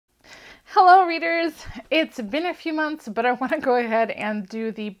Hello readers! It's been a few months, but I want to go ahead and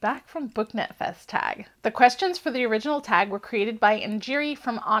do the Back from BookNet Fest tag. The questions for the original tag were created by Injiri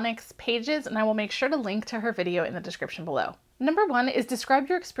from Onyx Pages, and I will make sure to link to her video in the description below. Number 1 is describe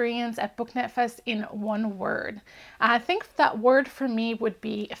your experience at BookNet Fest in one word. I think that word for me would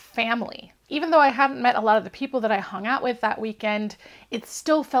be family. Even though I hadn't met a lot of the people that I hung out with that weekend, it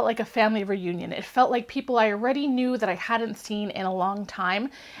still felt like a family reunion. It felt like people I already knew that I hadn't seen in a long time.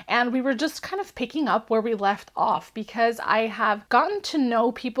 And we were just kind of picking up where we left off because I have gotten to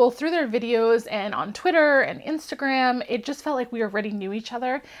know people through their videos and on Twitter and Instagram. It just felt like we already knew each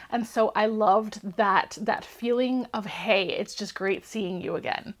other. And so I loved that feeling of, hey, it's just great seeing you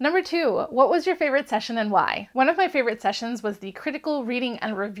again. Number 2, what was your favorite session and why? One of my favorite sessions was the critical reading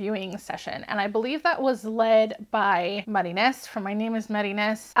and reviewing session. And I believe that was led by Marines from My Name is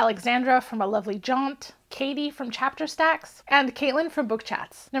Marines, Alexandra from A Lovely Jaunt, Katie from Chapter Stacks, and Caitlin from Book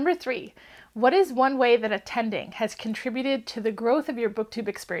Chats. Number 3, what is one way that attending has contributed to the growth of your Booktube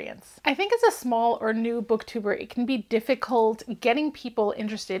experience? I think as a small or new Booktuber, it can be difficult getting people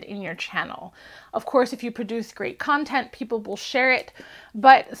interested in your channel. Of course, if you produce great content, people will share it,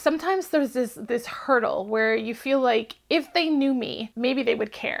 but sometimes there's this hurdle where you feel like if they knew me, maybe they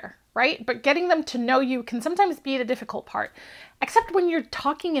would care. Right? But getting them to know you can sometimes be the difficult part, except when you're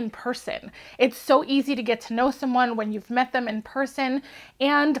talking in person. It's so easy to get to know someone when you've met them in person,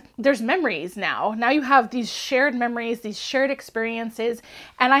 and there's memories now. Now you have these shared memories, these shared experiences,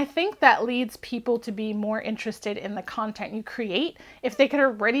 and I think that leads people to be more interested in the content you create if they could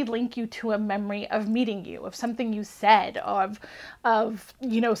already link you to a memory of meeting you, of something you said, of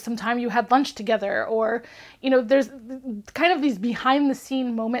sometime you had lunch together, or, there's kind of these behind the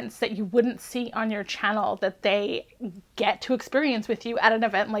scene moments that you wouldn't see on your channel that they get to experience with you at an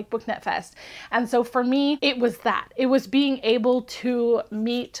event like BookNet Fest. And so for me, it was that. It was being able to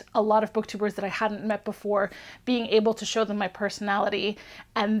meet a lot of booktubers that I hadn't met before, being able to show them my personality,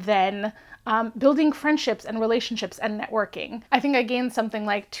 and then building friendships and relationships and networking. I think I gained something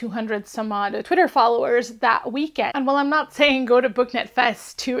like 200 some odd Twitter followers that weekend. And while I'm not saying go to BookNet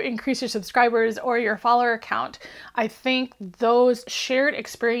Fest to increase your subscribers or your follower count, I think those shared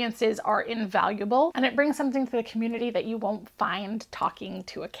experiences are invaluable, and it brings something to the community that you won't find talking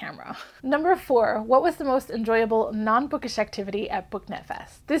to a camera. Number 4, what was the most enjoyable non-bookish activity at BookNet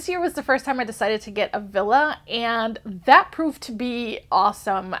Fest? This year was the first time I decided to get a villa, and that proved to be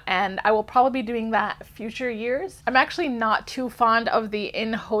awesome, and I will probably be doing that future years. I'm actually not too fond of the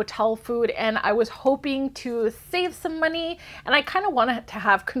in-hotel food, and I was hoping to save some money, and I kind of wanted to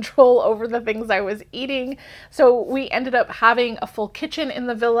have control over the things I was eating. So we ended up having a full kitchen in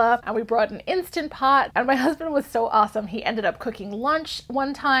the villa, and we brought an Instant Pot, and my husband was so awesome. He ended up cooking lunch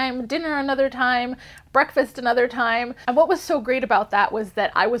one time, dinner another time, breakfast another time. And what was so great about that was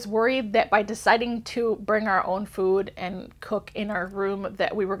that I was worried that by deciding to bring our own food and cook in our room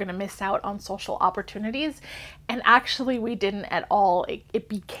that we were going to miss out on social opportunities. And actually we didn't at all. It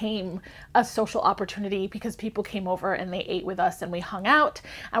became a social opportunity because people came over and they ate with us and we hung out.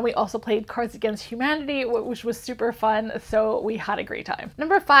 And we also played Cards Against Humanity, which was super fun. So we had a great time.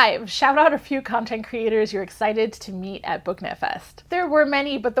 Number 5, shout out a few content creators you're excited to meet at BookNet Fest. There were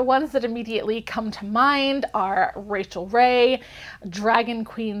many, but the ones that immediately come to mind are Rachel Ray, Dragon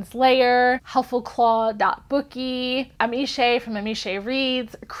Queen's Lair, Huffleclaw.Bookie, Amishe from Amishe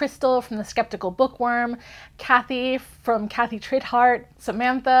Reads, Crystal from The Skeptical Bookworm, Kathy from Kathy Trithart,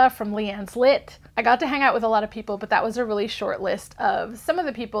 Samantha from Leanne's Lit. I got to hang out with a lot of people, but that was a really short list of some of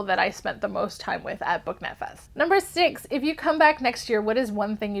the people that I spent the most time with at BookNet Fest. Number 6, if you come back next year, what is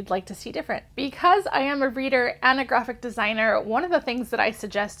one thing you'd like to see different? Because I am a reader and a graphic designer, one of the things that I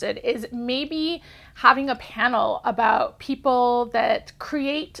suggested is maybe having a panel about people that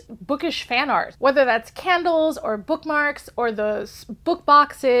create bookish fan art, whether that's candles or bookmarks or those book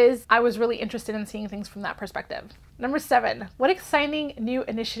boxes. I was really interested in seeing things from that perspective. Number 7, what exciting new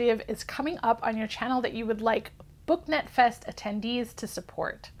initiative is coming up on your channel that you would like BookNet Fest attendees to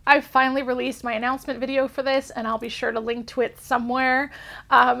support? I've finally released my announcement video for this, and I'll be sure to link to it somewhere,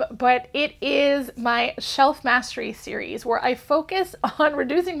 but it is my Shelf Mastery series where I focus on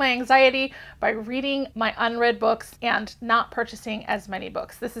reducing my anxiety by reading my unread books and not purchasing as many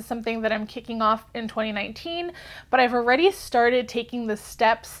books. This is something that I'm kicking off in 2019, but I've already started taking the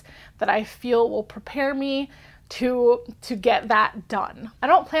steps that I feel will prepare me to get that done. I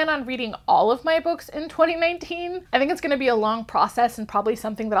don't plan on reading all of my books in 2019. I think it's going to be a long process and probably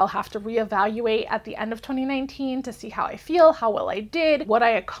something that I'll have to reevaluate at the end of 2019 to see how I feel, how well I did, what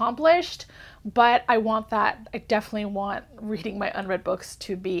I accomplished. but I definitely want reading my unread books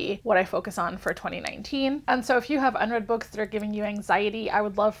to be what I focus on for 2019. And so if you have unread books that are giving you anxiety, I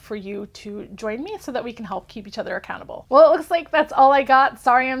would love for you to join me so that we can help keep each other accountable. Well, it looks like that's all I got.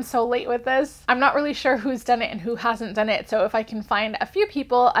 Sorry I'm so late with this. I'm not really sure who's done it and who hasn't done it, so if I can find a few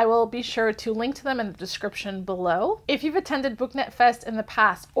people, I will be sure to link to them in the description below. If you've attended BookNet Fest in the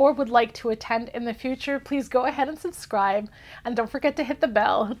past or would like to attend in the future, please go ahead and subscribe, and don't forget to hit the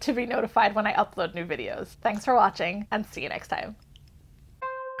bell to be notified when I upload new videos. Thanks for watching, and see you next time.